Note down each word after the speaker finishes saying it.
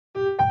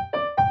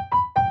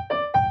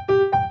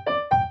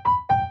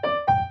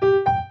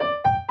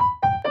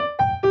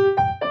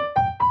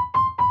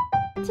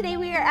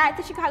at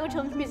the Chicago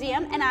Children's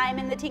Museum, and I'm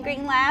in the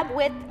Tinkering Lab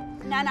with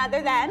none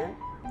other than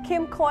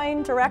Kim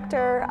Koin,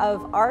 Director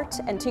of Art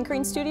and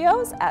Tinkering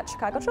Studios at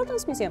Chicago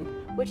Children's Museum.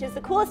 Which is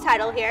the coolest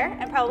title here,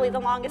 and probably the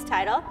longest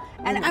title.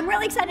 And I'm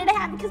really excited to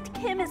have it because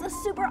Kim is a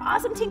super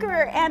awesome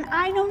tinkerer, and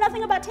I know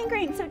nothing about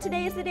tinkering, so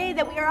today is the day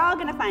that we are all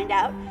gonna find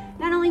out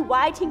not only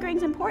why tinkering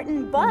is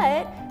important,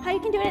 but how you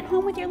can do it at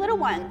home with your little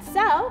ones.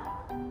 So,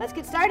 let's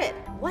get started.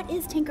 What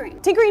is tinkering?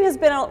 Tinkering has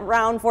been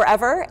around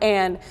forever,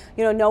 and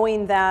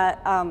knowing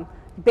that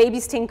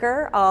babies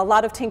tinker, a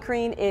lot of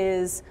tinkering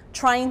is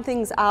trying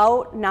things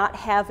out, not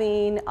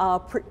having a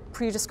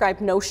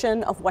pre-described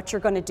notion of what you're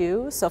going to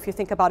do. So if you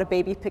think about a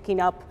baby picking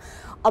up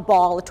a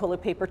ball, a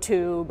toilet paper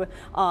tube,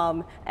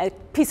 a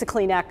piece of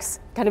Kleenex,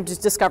 kind of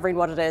just discovering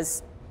what it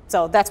is.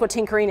 So that's what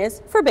tinkering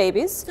is for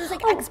babies. So it's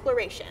like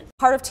exploration.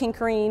 Part of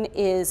tinkering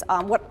is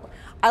what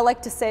I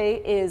like to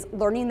say is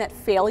learning that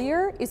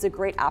failure is a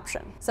great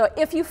option. So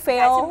if you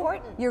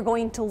fail, you're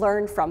going to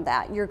learn from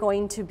that. You're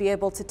going to be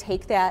able to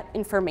take that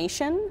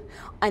information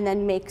and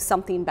then make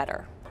something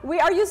better. We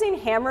are using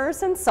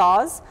hammers and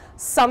saws,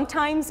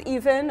 sometimes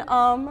even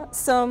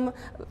some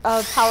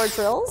power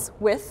drills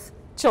with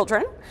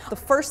children. The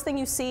first thing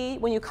you see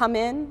when you come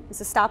in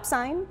is a stop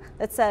sign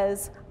that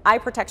says eye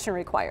protection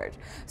required.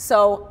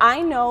 So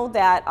I know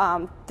that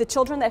the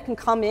children that can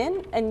come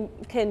in and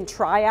can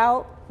try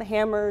out the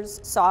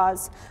hammers,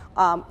 saws,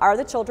 are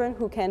the children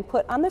who can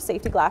put on their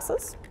safety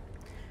glasses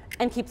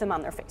and keep them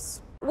on their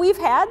face. We've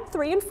had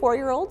 3- and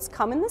 4-year-olds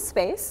come in the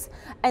space,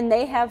 and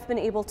they have been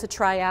able to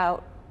try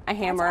out a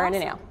hammer and a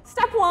nail.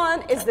 Step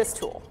 1 is this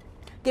tool,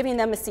 giving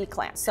them a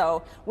C-clamp.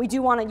 So we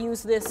do want to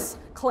use this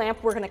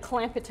clamp. We're going to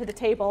clamp it to the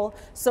table,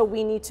 so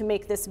we need to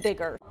make this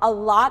bigger. A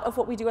lot of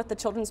what we do at the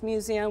Children's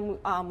Museum,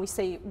 we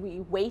say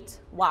we wait,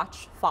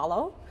 watch,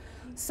 follow.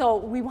 So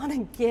we want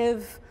to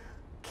give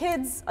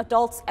kids,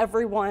 adults,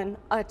 everyone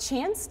a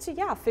chance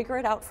to, figure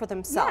it out for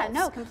themselves. Yeah,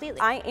 no, completely.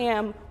 I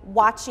am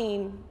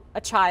watching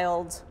a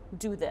child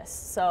do this.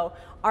 So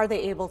are they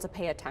able to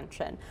pay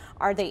attention?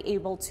 Are they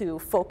able to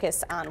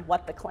focus on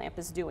what the clamp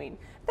is doing?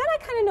 Then I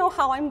kind of know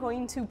how I'm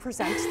going to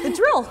present the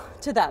drill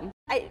to them.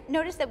 I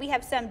noticed that we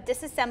have some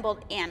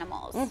disassembled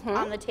animals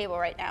on the table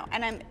right now,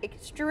 and I'm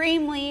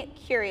extremely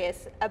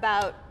curious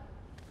about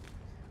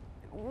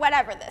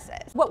whatever this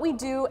is. What we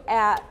do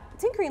at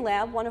Tinkering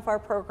Lab, one of our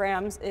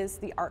programs is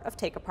the art of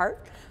take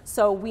apart.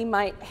 So we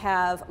might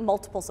have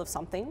multiples of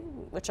something,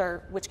 which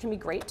can be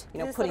great,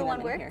 putting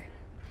them in here.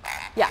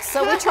 Yes,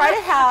 so we try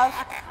to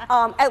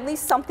have at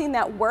least something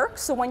that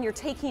works, so when you're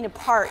taking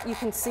apart, you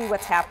can see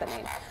what's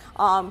happening.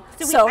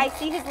 I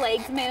see his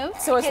legs move,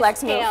 so his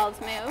legs move, tails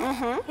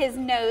move, his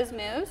nose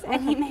moves,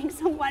 and he makes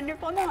a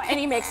wonderful noise. And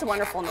he makes a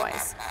wonderful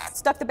noise.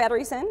 Stuck the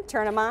batteries in,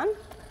 turn them on.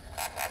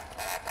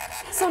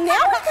 So now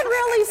we can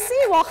really see,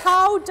 well,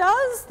 how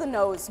does the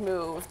nose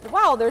move?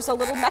 Wow, there's a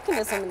little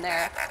mechanism in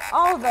there.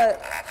 Oh,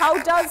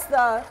 how does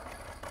the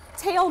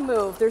tail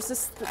move? There's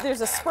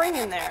a spring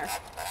in there.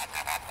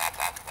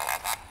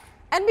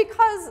 And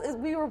because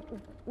we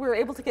were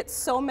able to get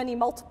so many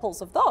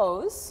multiples of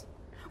those.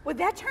 Would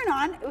that turn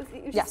on?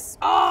 Yes.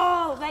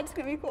 Oh, that's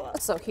gonna be cool.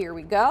 So here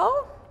we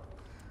go.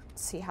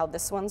 Let's see how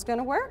this one's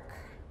gonna work.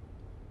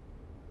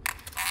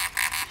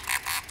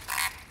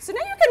 So now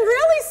you can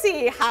really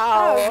see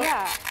how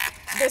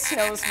this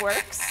nose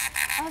works.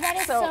 Oh, that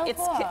is so it's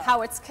cool.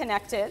 how it's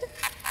connected.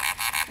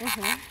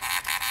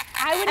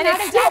 I would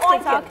not have guessed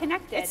it's all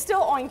connected. It's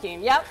still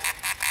oinking, yep.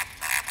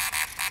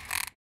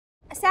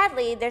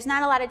 Sadly, there's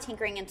not a lot of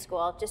tinkering in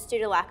school, just due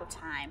to lack of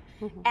time.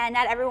 And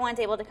not everyone's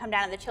able to come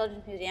down to the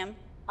Children's Museum,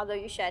 although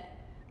you should.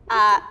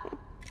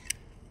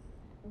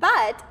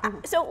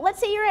 So let's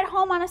say you're at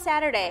home on a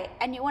Saturday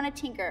and you want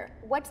to tinker.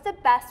 What's the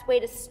best way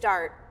to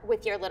start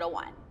with your little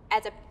one,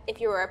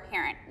 if you were a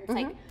parent? It's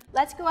like,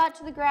 let's go out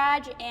to the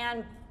garage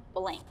and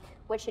blank.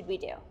 What should we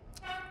do?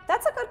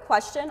 That's a good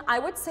question. I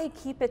would say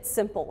keep it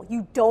simple.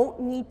 You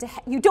don't need to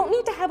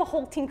have a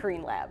whole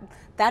tinkering lab.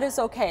 That is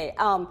okay.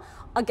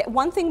 Again,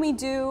 one thing we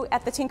do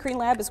at the tinkering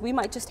lab is we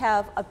might just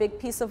have a big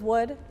piece of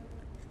wood,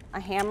 a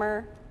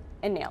hammer,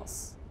 and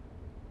nails.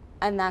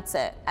 And that's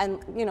it.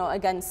 And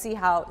again, see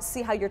how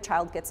your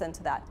child gets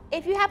into that.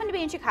 If you happen to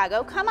be in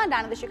Chicago, come on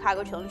down to the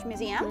Chicago Children's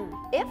Museum.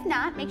 If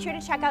not, make sure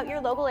to check out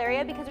your local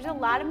area, because there's a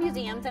lot of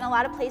museums and a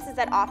lot of places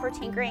that offer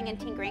tinkering and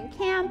tinkering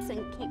camps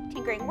and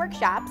tinkering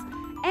workshops.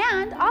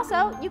 And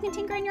also, you can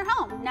tinker in your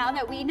home now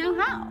that we know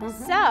how.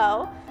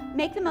 So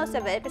make the most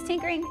of it, because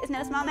tinkering is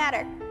no small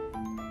matter.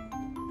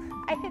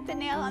 I hit the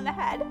nail on the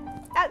head.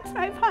 That's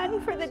my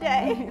pun for the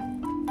day.